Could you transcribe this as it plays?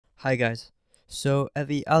Hi guys. So at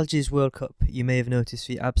the Algiers World Cup, you may have noticed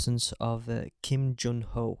the absence of Kim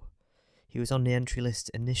Jun-ho. He was on the entry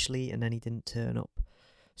list initially and then he didn't turn up.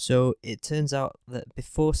 So it turns out that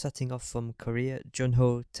before setting off from Korea,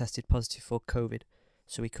 Jun-ho tested positive for COVID,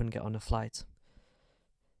 so he couldn't get on a flight.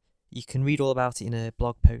 You can read all about it in a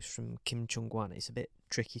blog post from Kim Junghwan. It's a bit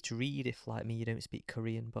tricky to read if, like me, you don't speak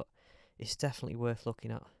Korean, but it's definitely worth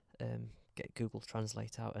looking at. Get Google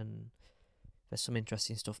Translate out, and there's some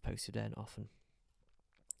interesting stuff posted there often.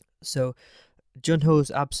 So Junho's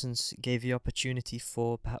absence gave the opportunity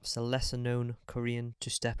for perhaps a lesser known Korean to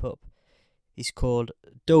step up. He's called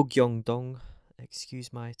Do Gyeongdong,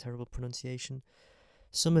 excuse my terrible pronunciation.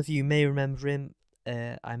 Some of you may remember him.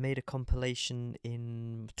 I made a compilation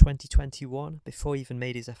in 2021 before he even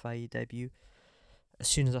made his FIE debut. As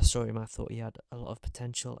soon as I saw him, I thought he had a lot of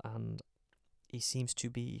potential, and he seems to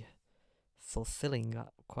be fulfilling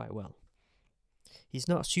that quite well. He's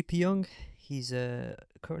not super young. He's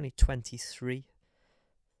currently 23,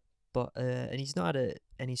 but and he's not had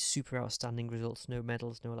any super outstanding results. No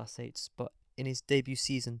medals, no last eights. But in his debut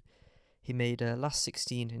season, he made last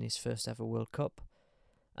 16 in his first ever World Cup,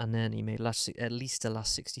 and then he made at least a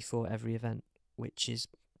last 64 every event, which is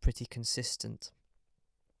pretty consistent.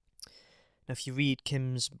 Now, if you read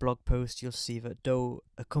Kim's blog post, you'll see that Do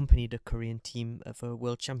accompanied a Korean team at the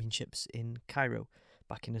World Championships in Cairo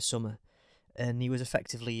back in the summer, and he was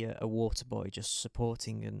effectively a water boy, just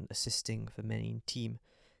supporting and assisting the main team,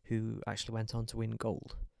 who actually went on to win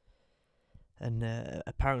gold. And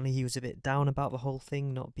apparently he was a bit down about the whole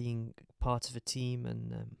thing, not being part of a team,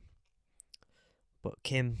 and but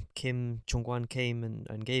Kim Junghwan came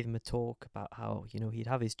and gave him a talk about how, he'd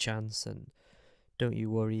have his chance, and don't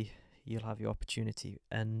you worry, you'll have your opportunity.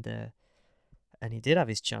 And he did have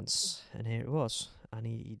his chance, and here it was, and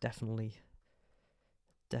he definitely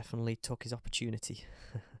took his opportunity.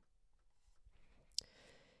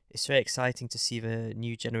 It's very exciting to see the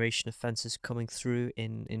new generation of fencers coming through.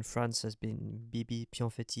 In France has been Bibi,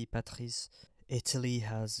 Pianfetti, Patrice. Italy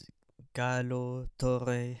has Gallo,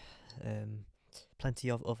 Torre, plenty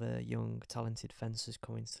of other young talented fencers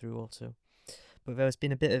coming through also. But there has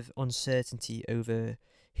been a bit of uncertainty over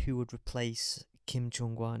who would replace Kim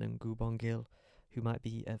Junghwan and Gu Bongil, who might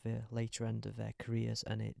be at the later end of their careers,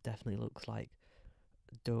 and it definitely looks like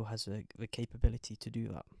Do has the capability to do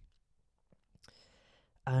that.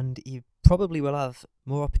 And he probably will have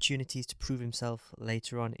more opportunities to prove himself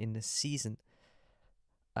later on in the season,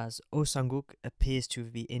 as Oh Sang-guk appears to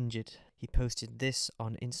be injured. He posted this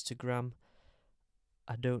on Instagram.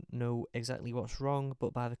 I don't know exactly what's wrong,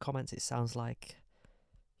 but by the comments it sounds like,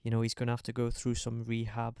 he's going to have to go through some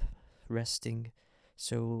rehab, resting,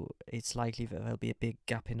 so it's likely that there'll be a big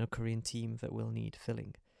gap in a Korean team that will need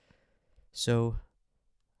filling. So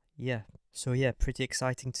yeah, pretty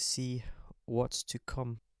exciting to see what's to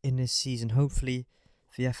come in this season. Hopefully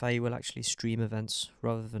the FIE will actually stream events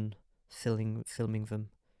rather than filming them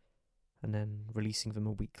and then releasing them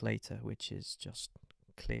a week later, which is just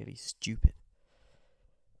clearly stupid.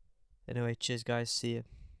 Anyway, cheers guys, see you.